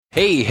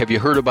Hey, have you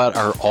heard about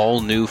our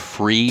all-new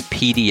free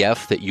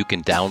PDF that you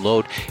can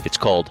download? It's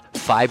called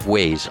 5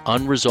 Ways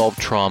Unresolved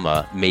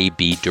Trauma May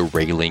Be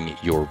Derailing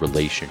Your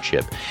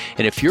Relationship.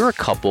 And if you're a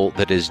couple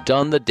that has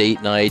done the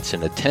date nights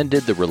and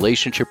attended the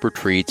relationship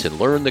retreats and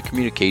learned the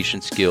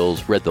communication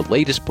skills, read the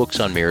latest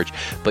books on marriage,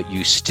 but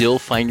you still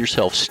find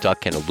yourself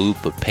stuck in a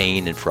loop of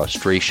pain and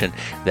frustration,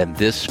 then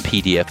this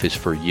PDF is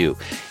for you.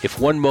 If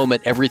one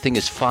moment everything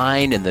is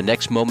fine and the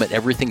next moment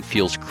everything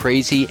feels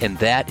crazy and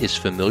that is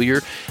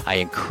familiar, I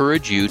encourage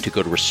you to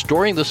go to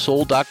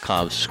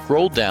restoringthesoul.com,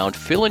 scroll down,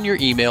 fill in your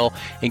email,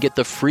 and get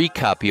the free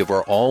copy of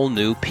our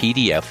all-new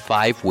PDF,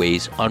 5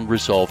 Ways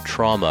Unresolved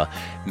Trauma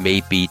May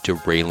Be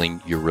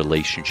Derailing Your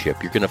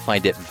Relationship. You're going to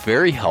find it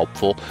very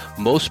helpful.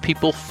 Most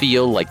people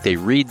feel like they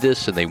read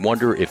this and they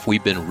wonder if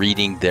we've been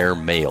reading their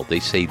mail.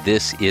 They say,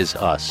 this is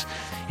us.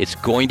 It's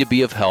going to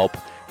be of help.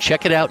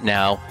 Check it out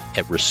now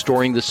at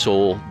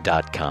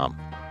restoringthesoul.com.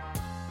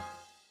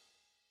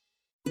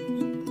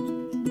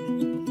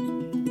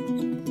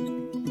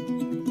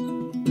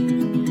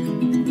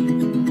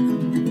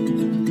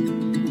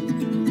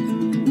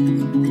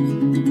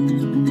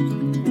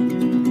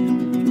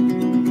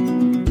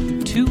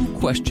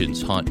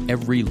 Questions haunt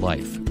every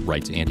life,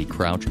 writes Andy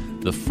Crouch.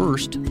 The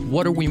first,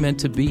 what are we meant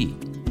to be?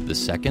 The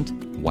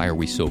second, why are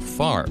we so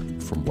far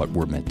from what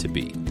we're meant to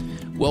be?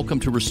 Welcome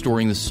to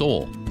Restoring the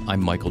Soul.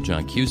 I'm Michael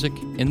John Cusick,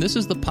 and this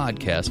is the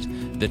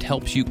podcast that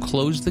helps you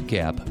close the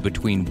gap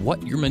between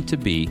what you're meant to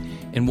be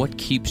and what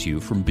keeps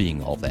you from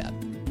being all that.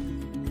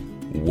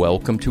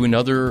 Welcome to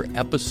another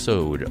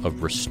episode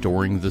of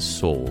Restoring the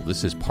Soul.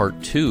 This is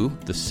part 2,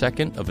 the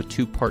second of a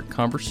 2-part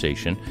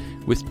conversation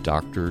with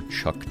Dr.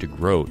 Chuck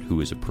DeGroat,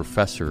 who is a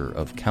professor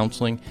of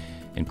counseling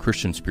and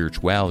Christian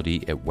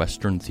spirituality at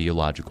Western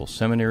Theological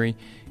Seminary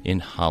in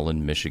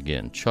Holland,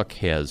 Michigan. Chuck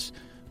has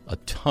a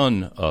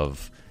ton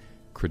of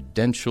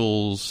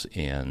credentials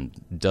and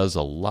does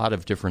a lot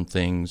of different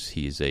things.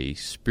 He's a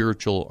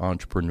spiritual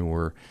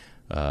entrepreneur.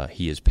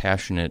 He is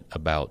passionate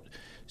about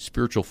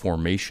spiritual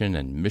formation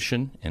and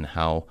mission and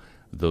how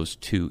those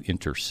two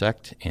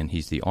intersect, and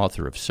he's the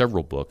author of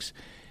several books,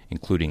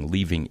 including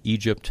Leaving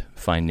Egypt,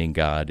 Finding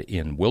God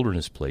in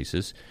Wilderness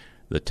Places,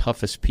 The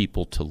Toughest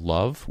People to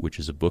Love, which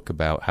is a book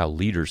about how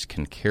leaders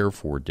can care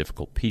for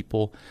difficult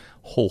people,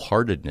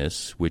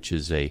 Wholeheartedness, which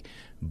is a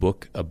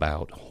book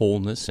about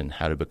wholeness and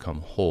how to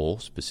become whole,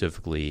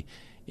 specifically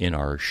in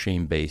our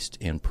shame-based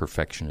and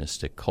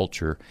perfectionistic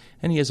culture,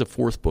 and he has a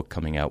 4th book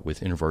coming out with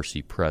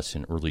InterVarsity Press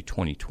in early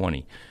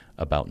 2020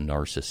 about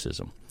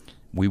narcissism.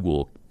 We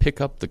will pick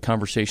up the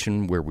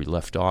conversation where we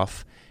left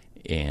off,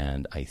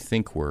 and I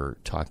think we're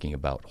talking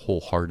about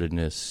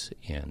wholeheartedness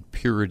and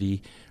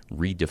purity,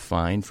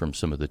 redefined from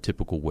some of the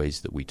typical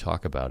ways that we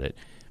talk about it.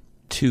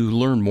 To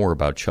learn more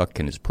about Chuck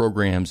and his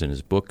programs and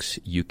his books,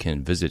 you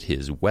can visit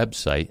his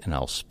website, and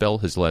I'll spell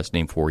his last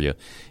name for you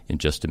in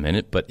just a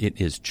minute, but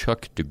it is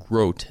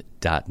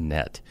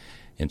chuckdegroat.net.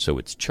 And so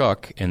it's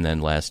Chuck, and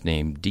then last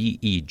name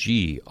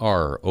DEGROAT,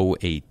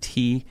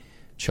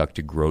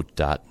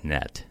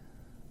 chuckdegroat.net.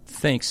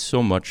 Thanks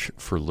so much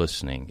for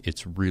listening.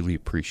 It's really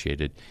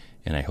appreciated,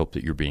 and I hope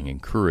that you're being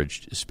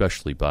encouraged,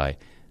 especially by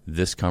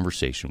this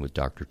conversation with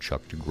Dr.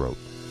 Chuck DeGroat.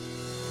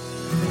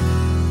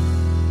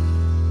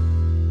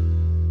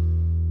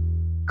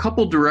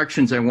 Couple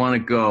directions I want to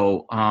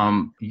go.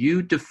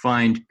 You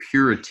defined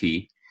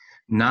purity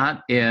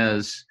not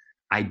as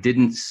I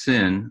didn't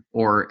sin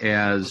or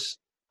as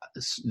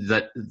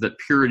that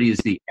purity is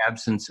the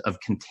absence of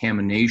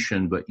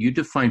contamination, but you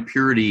define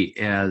purity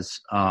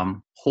as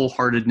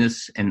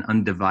wholeheartedness and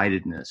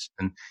undividedness.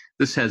 And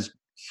this has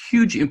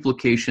huge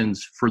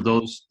implications for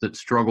those that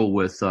struggle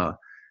with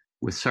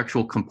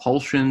sexual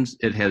compulsions.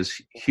 It has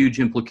huge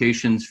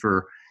implications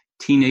for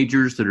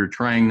teenagers that are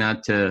trying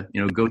not to,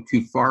 go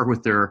too far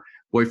with their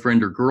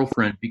boyfriend or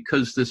girlfriend,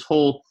 because this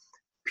whole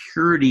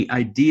purity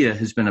idea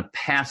has been a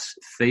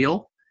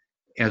pass-fail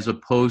as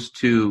opposed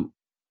to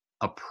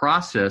a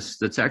process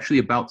that's actually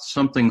about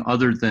something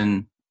other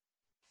than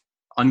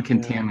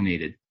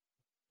uncontaminated.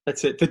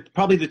 That's it.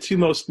 Probably the 2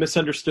 most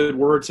misunderstood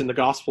words in the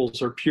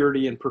Gospels are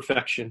purity and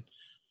perfection,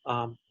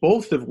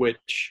 both of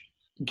which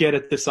get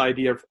at this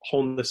idea of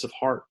wholeness of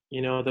heart.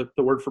 The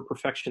word for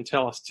perfection,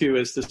 telos, too,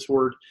 is this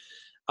word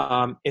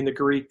in the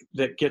Greek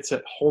that gets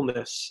at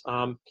wholeness.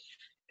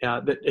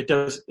 That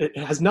it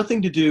has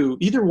nothing to do,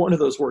 either one of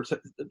those words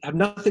have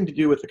nothing to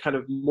do with the kind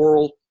of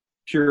moral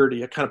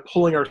purity, a kind of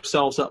pulling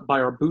ourselves up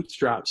by our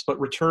bootstraps, but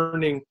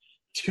returning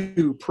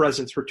to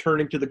presence,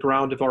 returning to the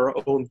ground of our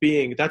own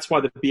being. That's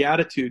why the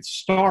Beatitudes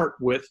start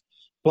with,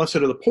 blessed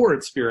are the poor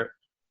in spirit.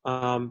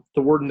 The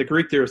word in the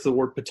Greek there is the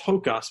word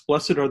patokos.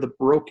 Blessed are the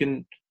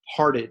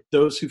broken-hearted,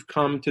 those who've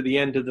come to the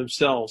end of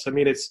themselves. I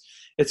mean, it's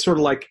sort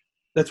of like,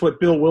 that's what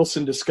Bill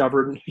Wilson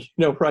discovered,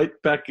 right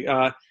back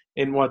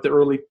in the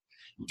early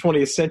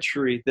 20th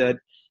century, that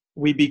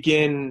we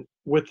begin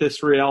with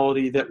this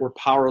reality that we're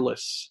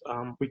powerless.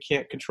 We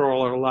can't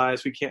control our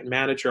lives. We can't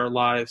manage our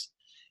lives.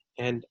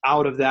 And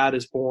out of that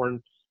is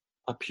born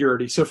a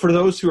purity. So for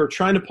those who are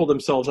trying to pull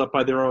themselves up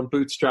by their own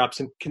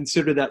bootstraps and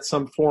consider that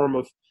some form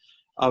of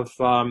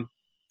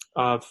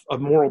of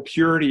moral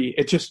purity,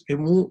 it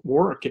won't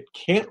work. It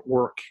can't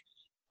work.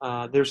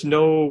 There's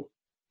no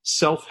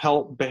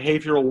self-help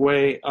behavioral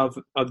way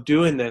of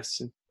doing this.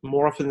 And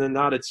more often than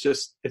not, it's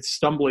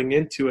stumbling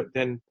into it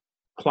than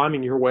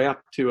climbing your way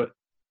up to it.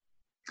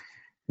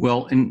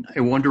 Well, and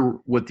I wonder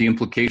what the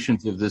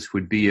implications of this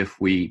would be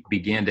if we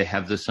began to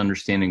have this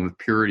understanding of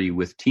purity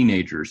with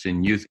teenagers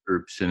in youth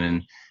groups and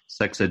in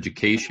sex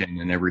education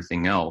and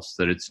everything else,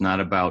 that it's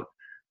not about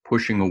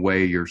pushing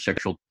away your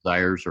sexual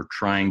desires or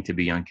trying to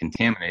be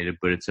uncontaminated,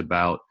 but it's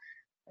about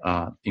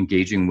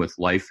engaging with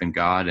life and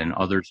God and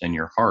others in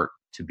your heart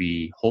to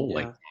be whole.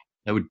 Like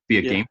that would be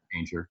a game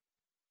changer.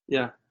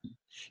 Yeah.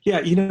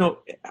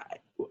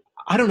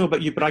 I don't know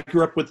about you, but I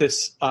grew up with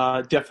this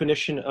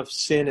definition of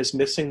sin as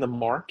missing the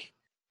mark.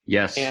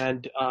 Yes.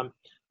 And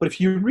but if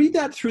you read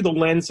that through the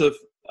lens of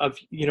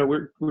we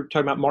were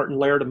talking about Martin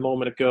Laird a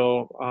moment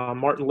ago,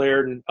 Martin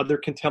Laird and other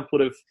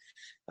contemplative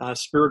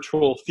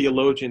spiritual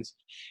theologians,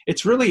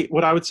 it's really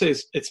what I would say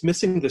is it's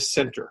missing the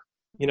center,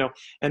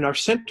 and our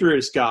center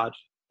is God.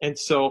 And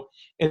so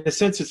in a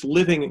sense, it's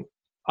living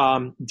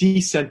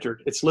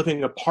de-centered. It's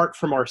living apart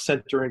from our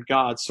center in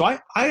God. So I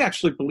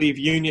actually believe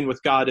union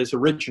with God is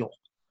original.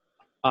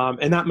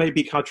 And that may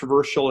be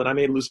controversial, and I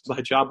may lose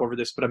my job over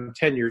this, but I'm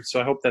tenured, so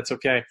I hope that's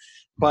okay.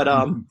 But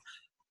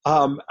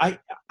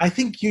I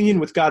think union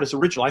with God is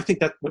original. I think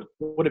that's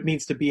what it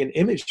means to be an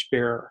image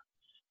bearer.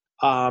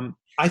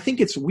 I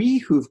think it's we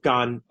who've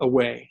gone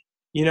away,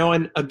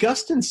 and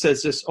Augustine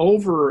says this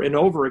over and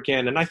over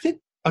again, and I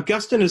think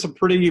Augustine is a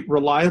pretty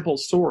reliable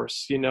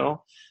source.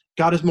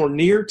 God is more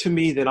near to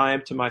me than I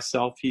am to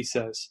myself, he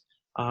says.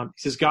 He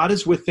says, God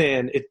is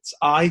within, it's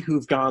I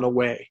who've gone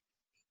away.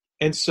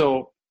 And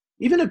so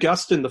even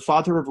Augustine, the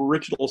father of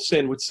original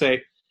sin, would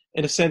say,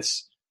 in a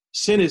sense,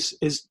 sin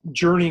is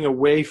journeying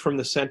away from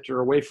the center,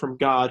 away from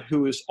God,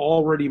 who is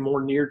already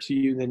more near to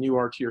you than you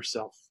are to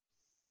yourself.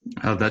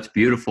 Oh, that's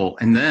beautiful.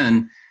 And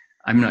then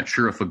I'm not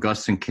sure if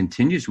Augustine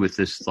continues with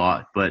this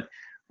thought, but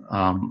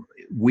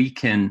we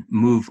can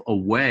move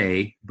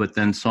away, but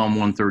then Psalm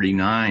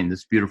 139,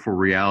 this beautiful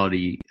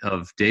reality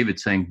of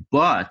David saying,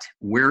 but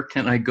where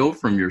can I go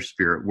from your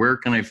spirit? Where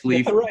can I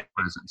flee from your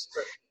presence?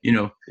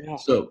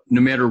 So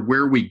no matter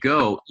where we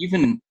go,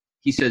 even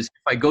he says,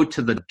 if I go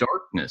to the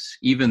darkness,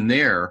 even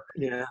there,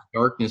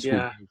 darkness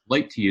will be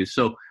light to you.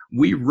 So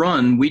we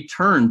run, we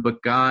turn,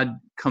 but God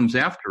comes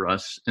after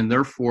us. And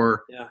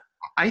therefore,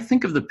 I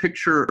think of the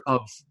picture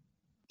of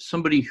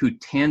somebody who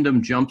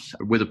tandem jumps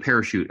with a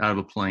parachute out of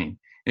a plane.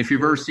 If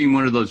you've ever seen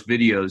one of those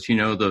videos,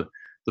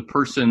 the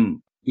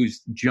person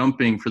who's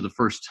jumping for the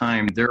first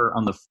time, they're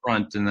on the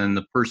front, and then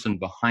the person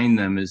behind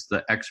them is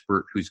the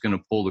expert who's going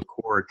to pull the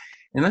cord.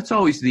 And that's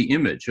always the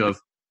image of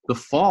the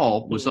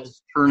fall was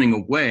us turning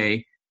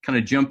away, kind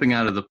of jumping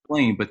out of the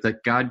plane, but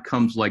that God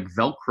comes like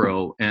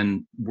Velcro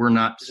and we're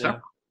not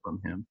separate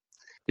from him.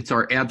 It's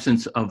our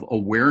absence of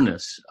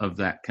awareness of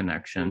that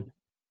connection.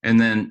 And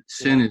then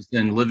sin is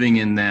then living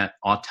in that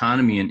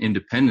autonomy and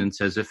independence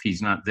as if he's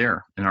not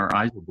there and our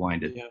eyes are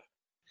blinded. Yeah.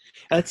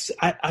 That's,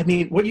 I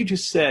mean, what you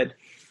just said,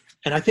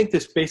 and I think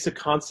this basic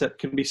concept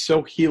can be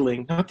so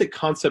healing, not that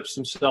concepts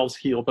themselves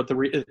heal, but the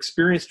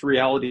experienced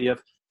reality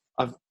of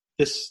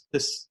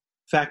this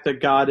fact that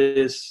God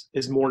is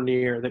more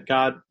near, that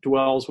God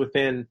dwells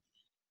within.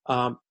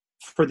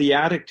 For the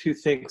addict who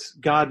thinks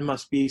God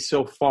must be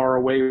so far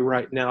away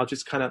right now,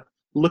 just kind of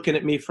looking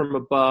at me from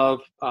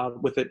above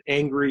with an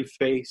angry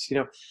face,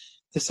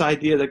 this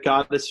idea that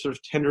God is sort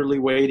of tenderly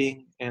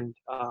waiting and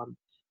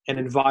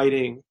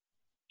inviting,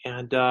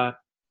 and that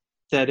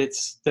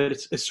it's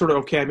sort of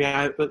okay. I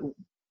mean,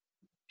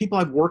 people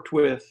I've worked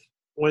with,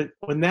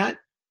 when that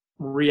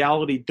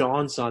reality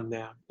dawns on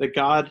them, that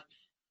God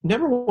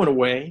never went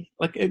away.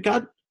 Like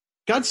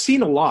God's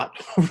seen a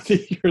lot over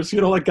the years.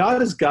 Like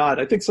God is God.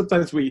 I think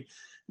sometimes we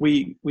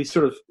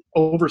sort of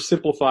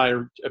oversimplify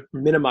or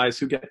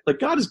minimize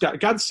God is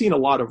God. God's seen a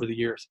lot over the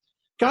years.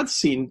 God's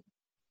seen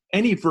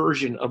any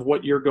version of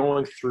what you're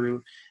going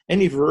through,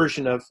 any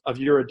version of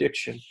your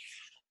addiction.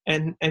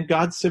 And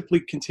God simply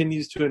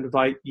continues to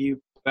invite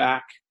you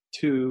back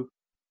to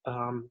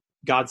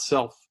God's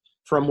self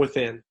from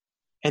within.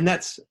 And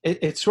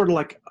it's sort of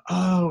like,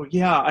 oh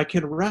yeah, I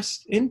can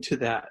rest into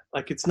that.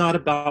 Like, it's not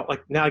about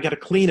like, now I got to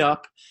clean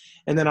up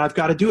and then I've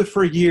got to do it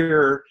for a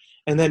year.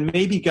 And then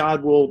maybe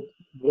God will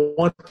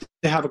want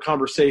to have a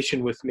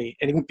conversation with me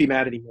and he won't be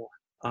mad anymore.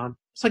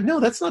 It's like, no,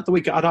 that's not the way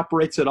God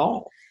operates at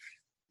all.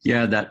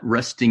 Yeah, that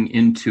resting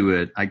into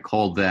it, I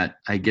call that,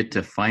 I get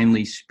to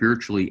finally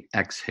spiritually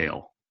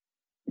exhale.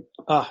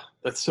 Ah,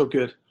 that's so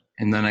good.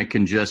 And then I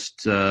can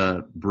just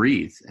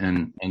breathe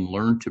and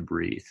learn to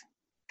breathe.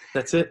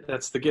 That's it.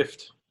 That's the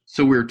gift.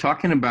 So we were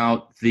talking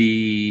about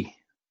the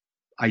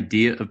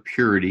idea of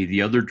purity,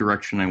 the other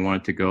direction I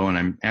wanted to go, and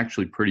I'm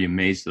actually pretty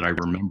amazed that I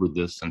remembered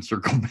this and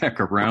circled back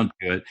around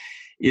to it,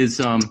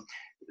 is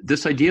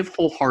this idea of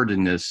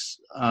wholeheartedness.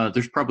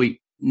 There's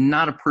probably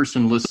not a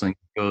person listening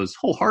who goes,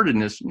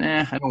 wholeheartedness,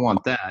 nah, I don't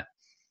want that.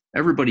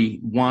 Everybody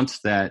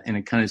wants that, and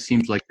it kind of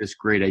seems like this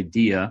great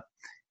idea.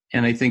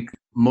 And I think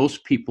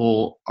most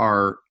people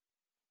are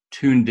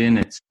tuned in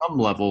at some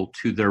level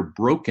to their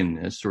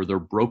brokenness or their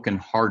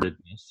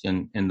brokenheartedness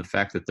and the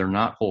fact that they're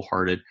not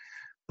wholehearted.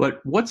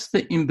 But what's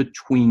the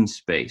in-between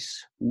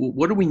space?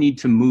 What do we need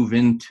to move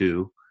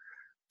into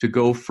to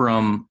go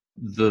from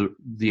the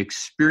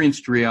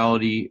experienced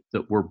reality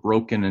that we're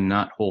broken and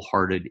not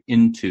wholehearted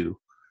into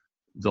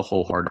the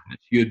wholeheartedness?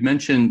 You had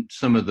mentioned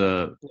some of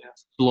the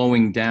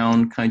slowing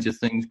down kinds of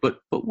things, but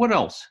what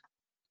else?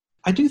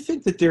 I do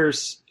think that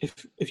there's,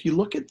 if you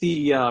look at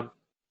the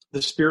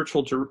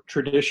spiritual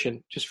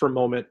tradition just for a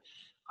moment,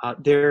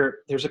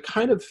 there's a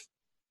kind of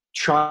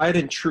tried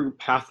and true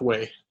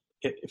pathway,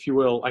 if you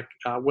will, like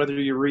whether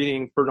you're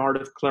reading Bernard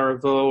of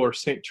Clairvaux or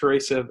Saint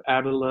Teresa of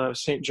Avila,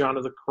 Saint John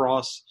of the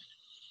Cross,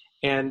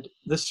 and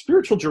the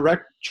spiritual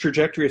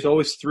trajectory is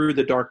always through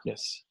the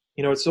darkness.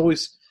 It's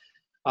always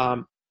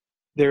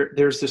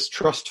there's this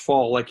trust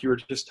fall, like you were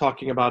just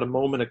talking about a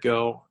moment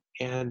ago,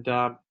 and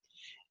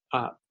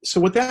so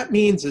what that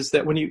means is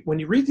that when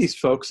you read these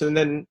folks, and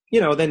then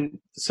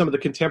some of the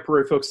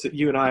contemporary folks that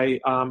you and I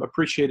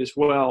appreciate as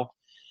well,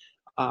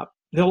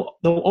 they'll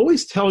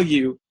always tell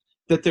you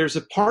that there's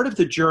a part of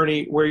the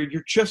journey where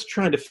you're just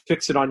trying to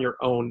fix it on your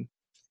own.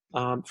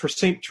 For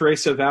Saint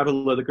Teresa of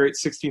Avila, the great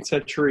 16th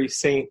century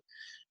saint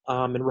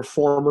and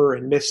reformer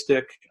and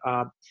mystic,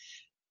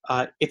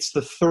 it's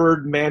the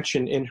third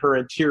mansion in her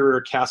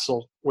interior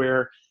castle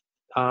where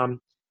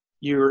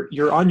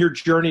you're on your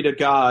journey to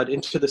God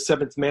into the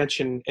seventh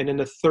mansion, and in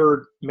the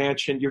third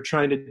mansion, you're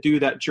trying to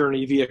do that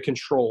journey via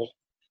control.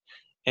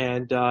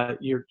 And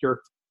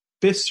your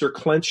fists are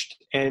clenched,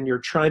 and you're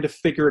trying to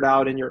figure it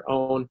out in your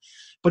own.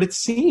 But it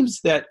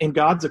seems that in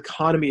God's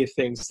economy of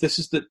things, this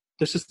is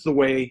the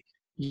way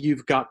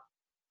you've got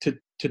to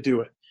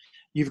do it.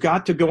 You've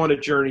got to go on a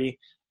journey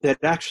that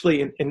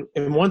actually,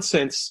 in one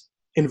sense,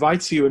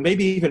 invites you and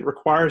maybe even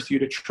requires you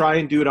to try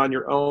and do it on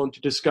your own,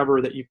 to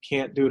discover that you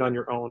can't do it on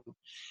your own.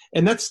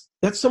 And that's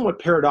somewhat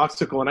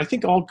paradoxical. And I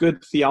think all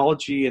good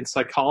theology and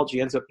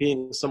psychology ends up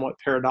being somewhat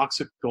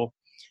paradoxical.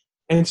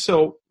 And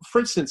so, for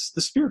instance,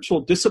 the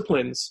spiritual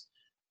disciplines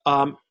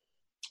are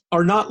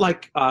not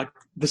like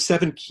the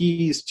 7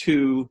 keys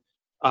to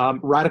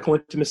radical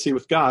intimacy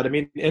with God. I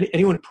mean,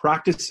 anyone who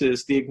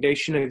practices the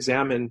Ignatian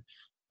Examen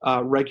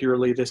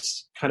regularly,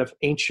 this kind of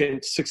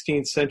ancient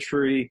 16th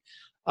century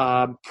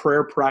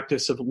prayer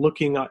practice of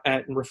looking at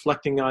and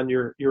reflecting on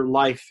your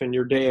life and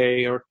your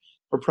day, or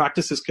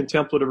practices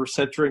contemplative or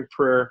centering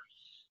prayer,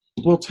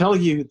 will tell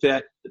you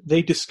that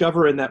they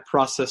discover in that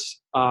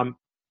process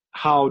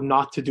how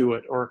not to do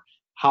it, or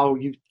how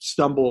you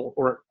stumble,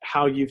 or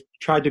how you've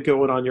tried to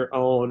go it on your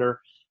own, or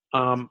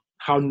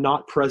how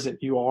not present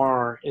you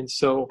are. And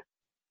so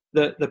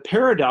the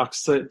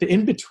paradox, the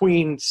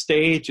in-between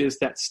stage is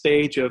that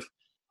stage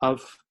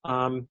of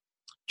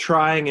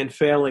trying and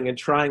failing and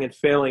trying and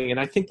failing. And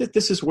I think that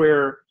this is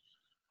where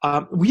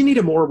we need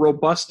a more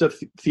robust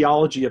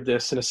theology of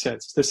this, in a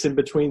sense, this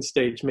in-between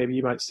stage, maybe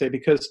you might say,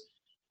 because,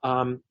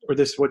 or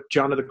this, what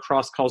John of the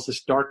Cross calls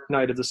this dark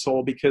night of the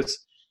soul, because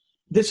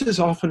this is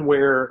often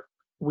where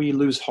we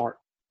lose heart.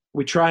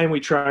 We try and we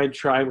try and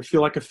try, and we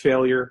feel like a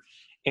failure.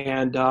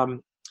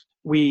 And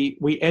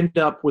we end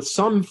up with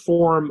some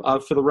form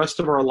of, for the rest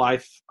of our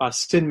life,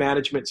 sin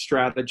management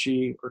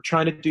strategy, or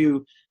trying to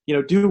do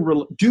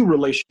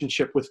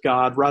relationship with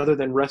God rather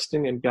than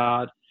resting in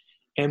God.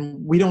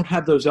 And we don't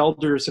have those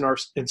elders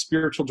and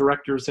spiritual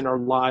directors in our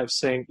lives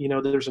saying,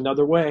 there's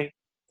another way.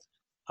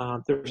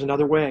 There's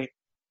another way.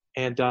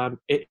 And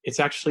it's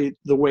actually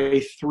the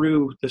way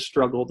through the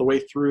struggle, the way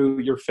through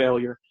your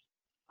failure.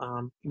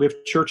 We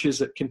have churches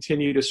that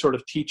continue to sort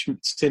of teach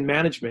sin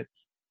management,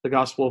 the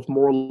gospel of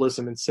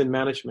moralism and sin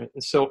management.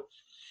 And so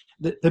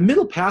the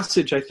middle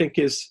passage, I think,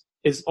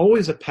 is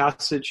always a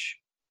passage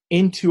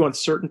into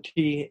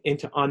uncertainty,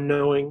 into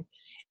unknowing.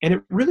 And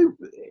it really,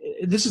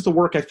 this is the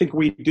work I think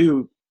we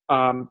do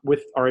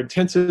with our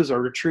intensives,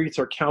 our retreats,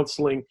 our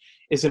counseling,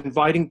 is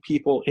inviting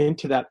people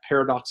into that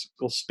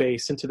paradoxical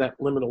space, into that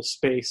liminal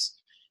space.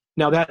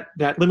 Now that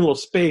liminal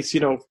space,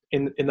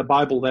 in the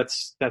Bible,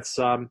 that's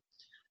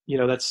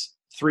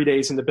 3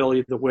 days in the belly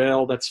of the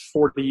whale, that's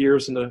 40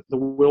 years in the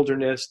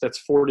wilderness, that's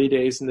 40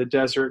 days in the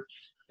desert,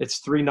 it's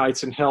 3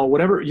 nights in hell,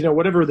 whatever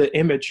the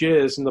image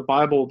is in the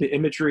Bible. The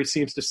imagery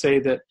seems to say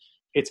that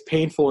it's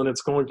painful and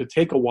it's going to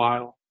take a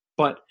while.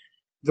 But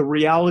the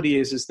reality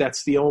is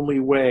that's the only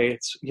way.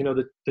 It's,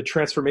 the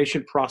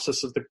transformation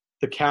process of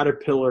the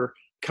caterpillar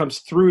comes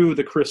through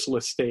the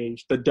chrysalis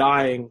stage, the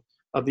dying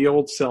of the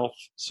old self,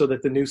 so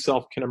that the new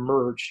self can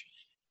emerge.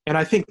 And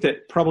I think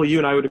that probably you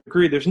and I would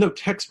agree there's no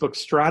textbook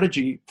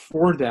strategy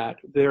for that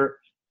there.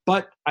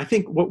 But I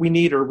think what we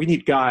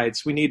need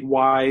guides. We need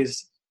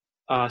wise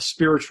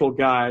spiritual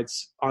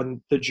guides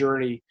on the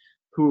journey,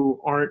 who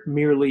aren't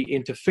merely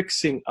into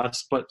fixing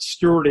us, but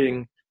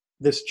stewarding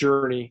this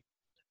journey.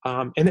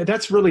 And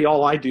that's really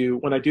all I do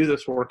when I do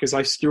this work, is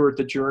I steward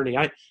the journey.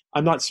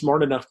 I'm not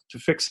smart enough to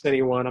fix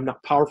anyone. I'm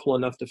not powerful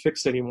enough to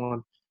fix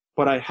anyone,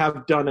 but I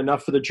have done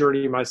enough for the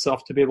journey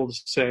myself to be able to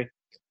say,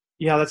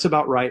 yeah, that's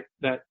about right.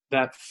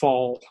 That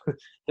fall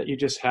that you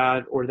just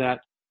had, or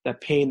that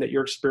that pain that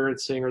you're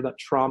experiencing or that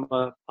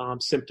trauma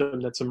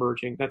symptom that's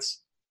emerging.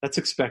 That's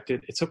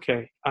expected. It's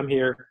okay. I'm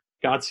here.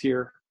 God's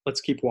here.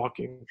 Let's keep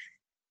walking.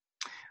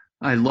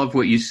 I love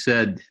what you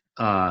said.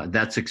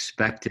 That's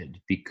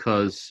expected,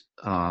 because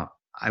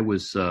I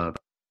was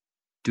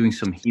doing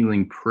some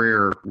healing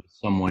prayer with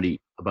somebody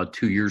about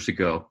 2 years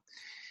ago,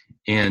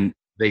 and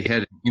they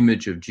had an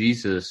image of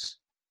Jesus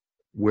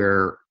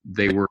where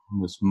they were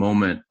in this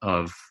moment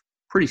of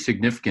pretty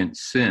significant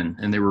sin,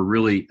 and they were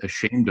really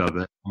ashamed of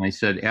it. And I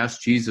said,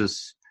 ask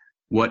Jesus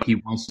what he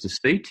wants to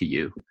say to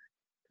you.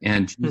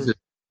 And Jesus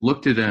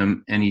looked at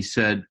him and he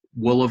said,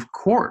 well, of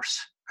course.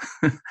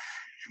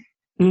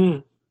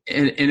 And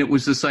it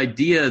was this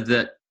idea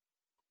that,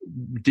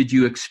 did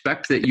you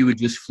expect that you would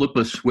just flip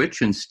a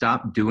switch and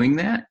stop doing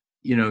that?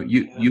 You know,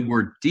 you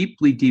were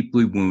deeply,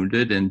 deeply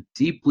wounded and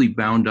deeply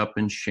bound up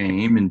in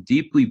shame and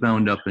deeply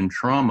bound up in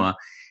trauma.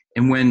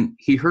 And when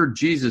he heard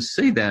Jesus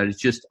say that, it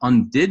just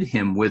undid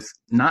him with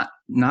not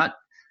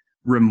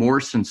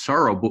remorse and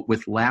sorrow, but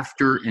with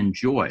laughter and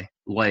joy.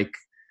 Like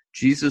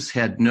Jesus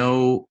had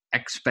no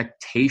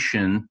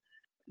expectation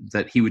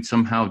that he would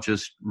somehow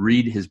just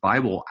read his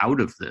Bible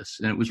out of this.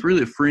 And it was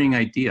really a freeing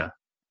idea.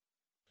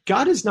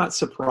 God is not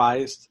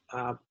surprised.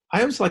 I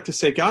always like to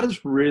say God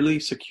is really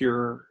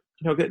secure.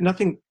 You know,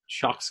 nothing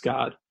shocks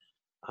God.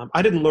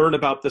 I didn't learn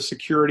about the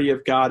security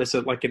of God as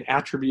like an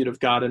attribute of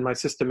God in my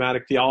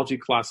systematic theology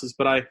classes,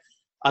 but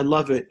I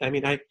love it. I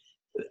mean,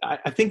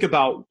 I think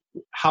about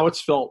how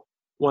it's felt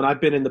when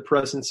I've been in the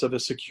presence of a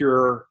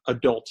secure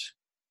adult,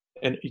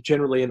 and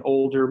generally an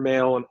older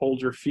male and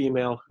older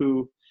female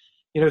who,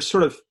 you know,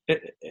 sort of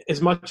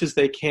as much as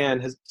they can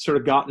has sort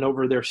of gotten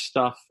over their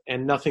stuff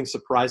and nothing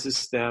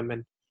surprises them.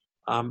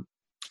 And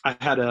I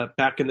had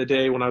back in the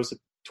day when I was a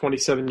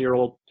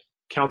 27-year-old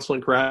counseling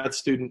grad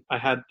student, I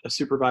had a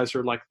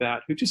supervisor like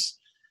that who just,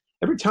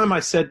 every time I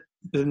said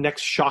the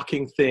next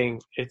shocking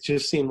thing, it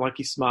just seemed like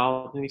he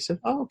smiled and he said,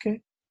 oh, okay.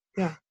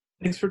 Yeah.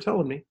 Thanks for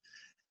telling me.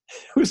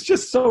 It was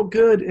just so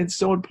good and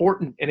so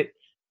important. And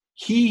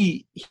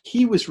he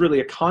was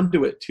really a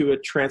conduit to a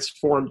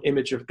transformed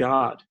image of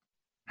God.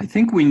 I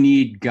think we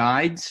need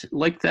guides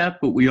like that,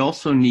 but we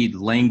also need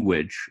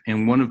language.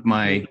 And one of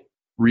my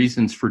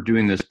reasons for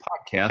doing this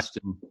podcast,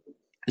 and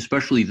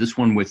especially this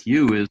one with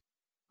you, is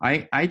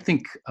I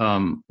think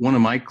one of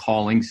my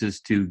callings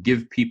is to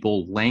give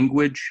people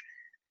language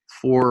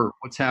for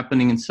what's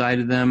happening inside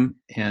of them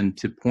and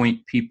to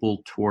point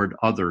people toward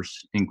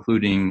others,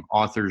 including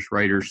authors,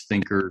 writers,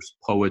 thinkers,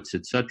 poets,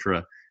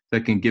 etc.,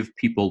 that can give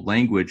people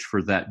language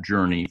for that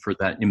journey, for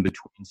that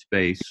in-between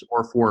space,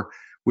 or for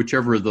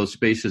whichever of those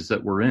spaces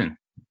that we're in.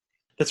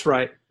 That's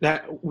right.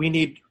 That we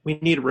need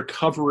a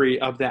recovery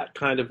of that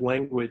kind of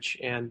language,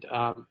 and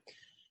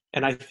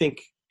I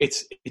think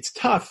it's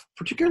tough,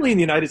 particularly in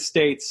the United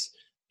States,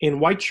 in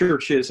white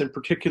churches in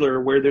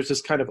particular, where there's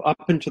this kind of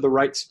up and to the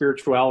right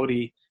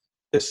spirituality,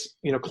 this,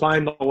 you know,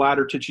 climb the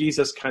ladder to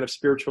Jesus kind of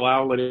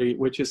spirituality,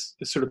 which is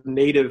sort of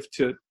native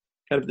to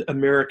kind of the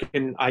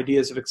American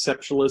ideas of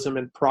exceptionalism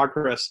and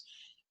progress.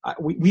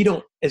 We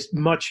don't as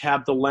much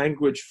have the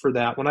language for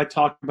that. When I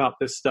talk about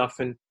this stuff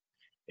in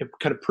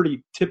kind of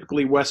pretty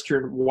typically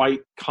Western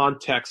white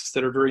contexts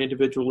that are very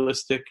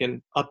individualistic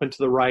and up and to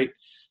the right,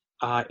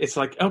 it's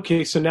like,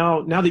 okay, so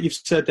now that you've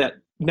said that,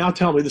 now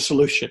tell me the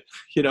solution.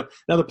 You know,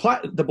 now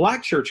the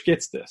Black church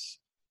gets this,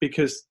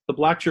 because the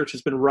Black church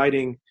has been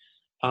writing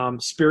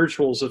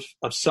spirituals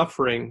of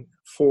suffering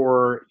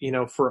for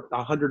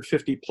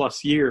 150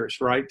 plus years,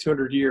 right?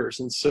 200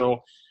 years. And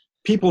so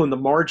people in the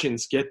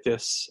margins get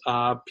this.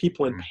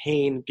 People in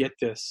pain get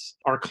this.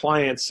 Our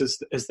clients,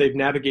 as they've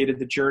navigated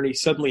the journey,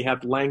 suddenly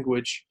have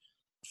language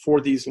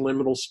for these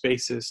liminal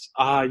spaces.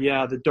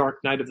 Yeah, the dark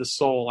night of the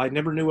soul. I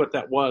never knew what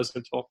that was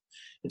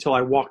until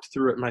I walked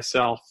through it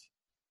myself.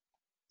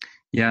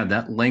 Yeah,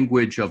 that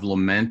language of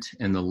lament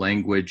and the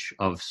language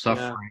of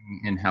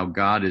suffering and how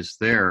God is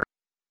there.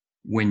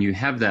 When you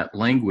have that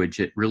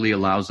language, it really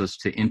allows us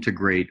to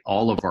integrate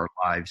all of our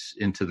lives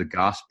into the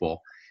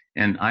gospel.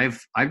 And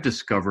I've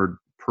discovered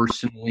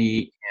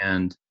personally,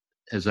 and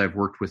as I've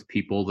worked with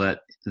people,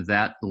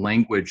 that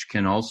language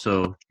can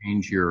also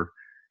change your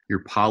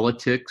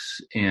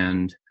politics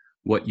and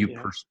what you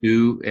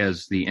pursue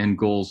as the end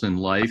goals in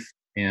life.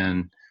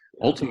 And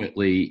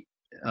ultimately,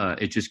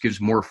 it just gives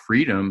more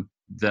freedom,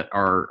 that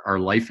our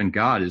life in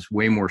God is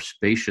way more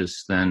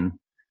spacious than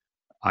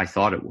I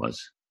thought it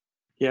was.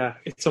 Yeah,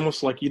 it's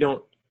almost like you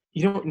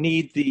don't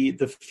need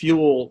the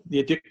fuel,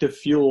 the addictive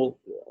fuel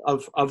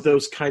of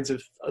those kinds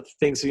of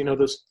things. You know,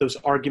 those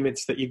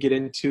arguments that you get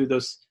into,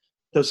 those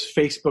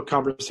Facebook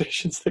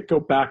conversations that go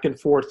back and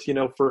forth, you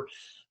know, for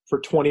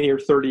 20 or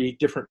 30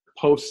 different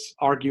posts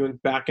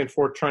arguing back and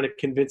forth, trying to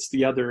convince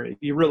the other.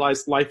 You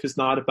realize life is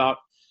not about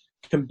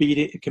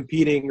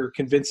competing or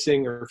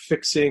convincing or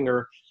fixing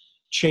or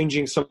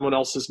changing someone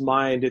else's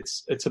mind.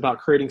 It's about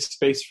creating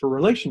space for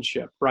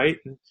relationship, right?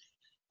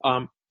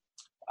 And,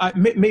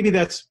 maybe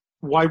that's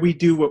why we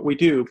do what we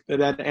do.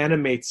 That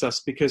animates us,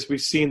 because we've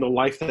seen the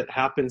life that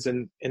happens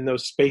in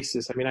those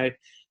spaces. I mean,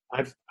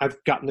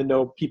 I've gotten to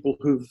know people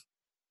who've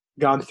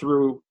gone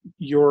through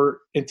your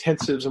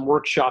intensives and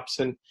workshops,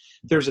 and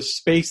there's a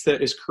space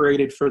that is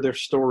created for their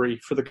story,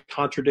 for the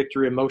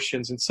contradictory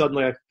emotions, and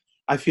suddenly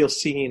I feel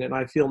seen and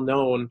I feel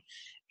known,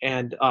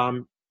 and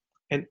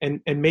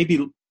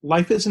maybe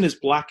life isn't as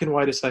black and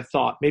white as I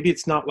thought. Maybe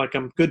it's not like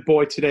I'm good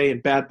boy today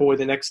and bad boy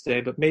the next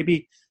day, but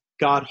maybe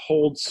God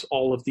holds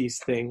all of these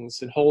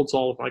things and holds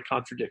all of my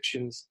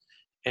contradictions,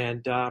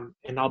 and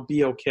I'll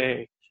be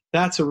okay.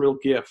 That's a real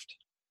gift.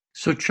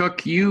 So,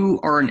 Chuck,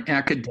 you are an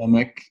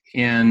academic,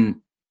 and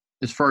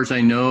as far as I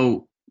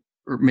know,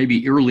 or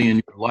maybe early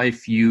in your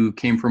life, you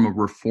came from a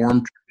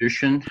Reformed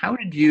tradition. How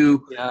did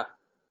you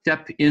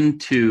step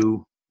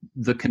into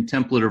the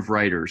contemplative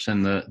writers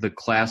and the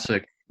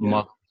classic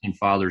mothers and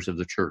fathers of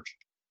the church?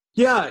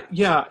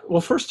 Yeah. Well,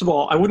 first of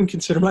all, I wouldn't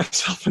consider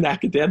myself an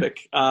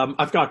academic.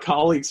 I've got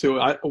colleagues who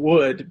I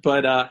would,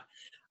 but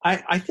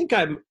I think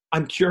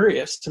I'm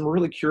curious. I'm a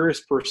really curious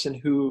person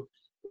who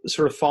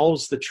sort of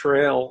follows the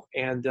trail,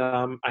 and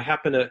I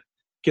happen to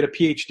get a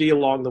PhD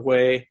along the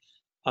way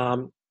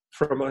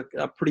from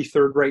a pretty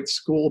third-rate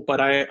school, but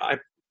I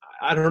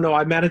don't know.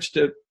 I managed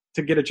to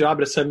get a job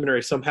at a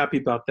seminary, so I'm happy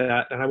about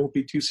that, and I won't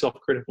be too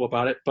self-critical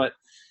about it. But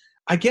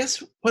I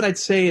guess what I'd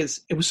say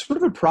is it was sort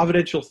of a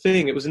providential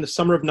thing. It was in the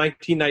summer of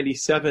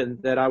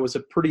 1997 that I was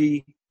a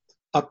pretty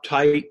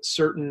uptight,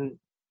 certain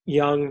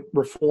young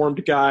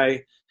Reformed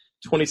guy,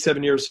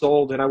 27 years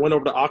old, and I went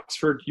over to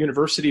Oxford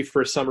University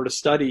for a summer to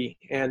study,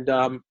 and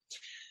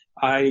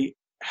I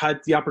had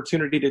the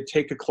opportunity to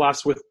take a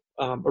class with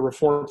a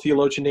Reformed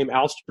theologian named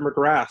Alister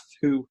McGrath,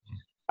 who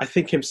I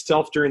think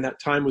himself during that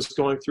time was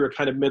going through a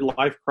kind of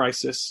midlife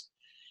crisis,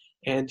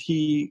 and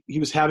he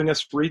was having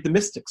us read the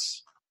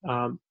mystics,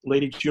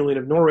 Lady Julian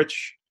of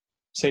Norwich,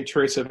 St.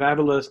 Teresa of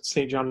Avila,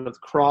 St. John of the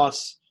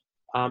Cross,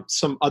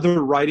 some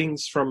other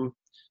writings from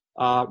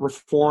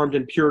Reformed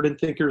and Puritan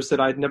thinkers that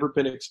I'd never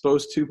been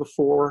exposed to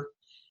before.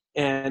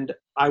 And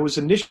I was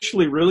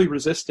initially really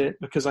resistant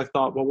because I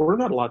thought, well, we're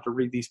not allowed to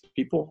read these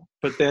people.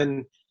 But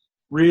then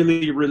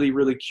really, really,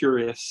 really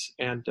curious.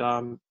 And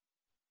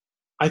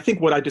I think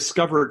what I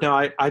discovered,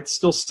 now I'd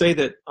still say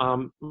that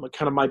kind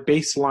of my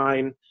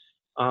baseline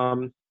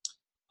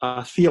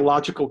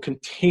theological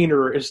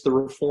container is the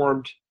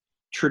Reformed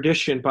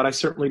tradition, but I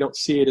certainly don't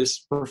see it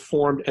as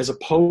Reformed as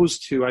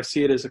opposed to, I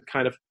see it as a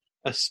kind of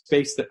a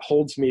space that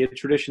holds me, a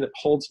tradition that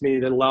holds me,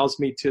 that allows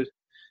me to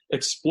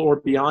explore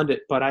beyond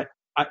it. But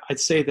I'd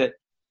say that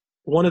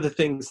one of the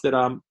things that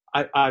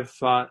I've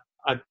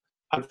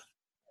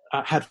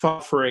had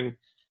suffering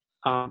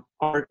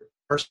are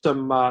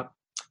some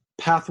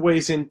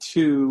pathways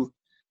into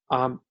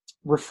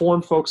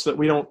Reformed folks that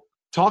we don't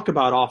talk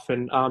about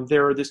often.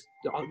 There are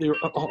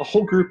a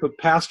whole group of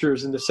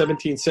pastors in the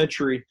 17th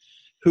century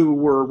who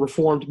were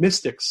Reformed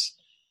mystics.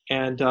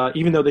 And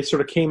even though they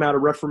sort of came out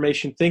of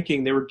Reformation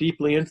thinking, they were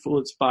deeply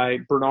influenced by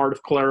Bernard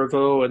of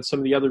Clairvaux and some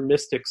of the other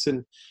mystics.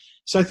 And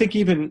so I think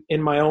even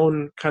in my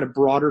own kind of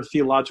broader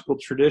theological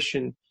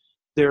tradition,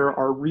 there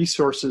are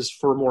resources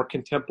for more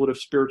contemplative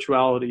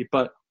spirituality.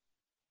 But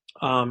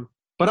I'm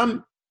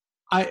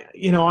in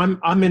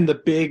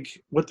the big,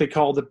 what they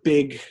call the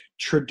big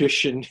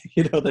tradition,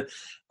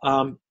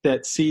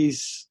 that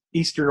sees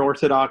Eastern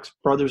Orthodox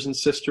brothers and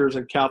sisters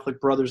and Catholic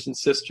brothers and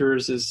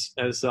sisters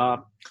as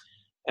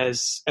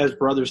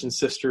brothers and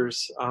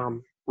sisters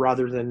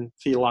rather than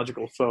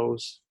theological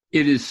foes.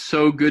 It is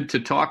so good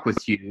to talk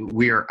with you.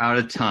 We are out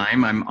of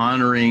time. I'm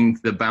honoring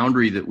the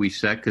boundary that we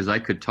set because I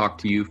could talk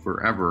to you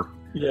forever.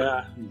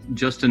 Yeah.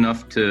 Just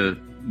enough to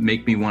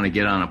make me want to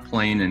get on a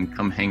plane and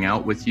come hang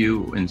out with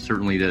you, and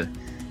certainly to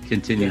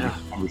continue the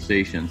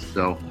conversation.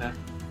 So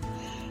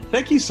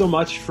thank you so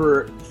much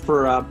for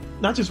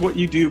not just what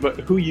you do, but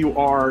who you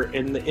are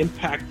and the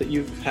impact that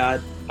you've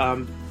had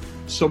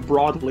so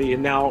broadly,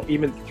 and now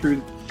even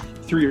through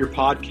your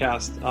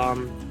podcast.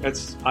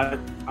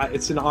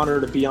 It's an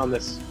honor to be on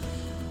this.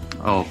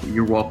 Oh,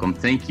 you're welcome.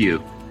 Thank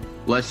you.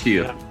 Bless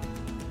you. Yeah.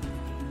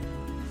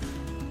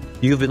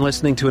 You've been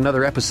listening to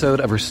another episode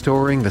of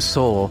Restoring the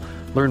Soul.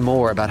 Learn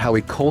more about how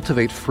we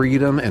cultivate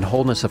freedom and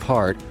wholeness of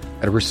heart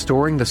at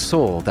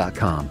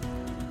restoringthesoul.com.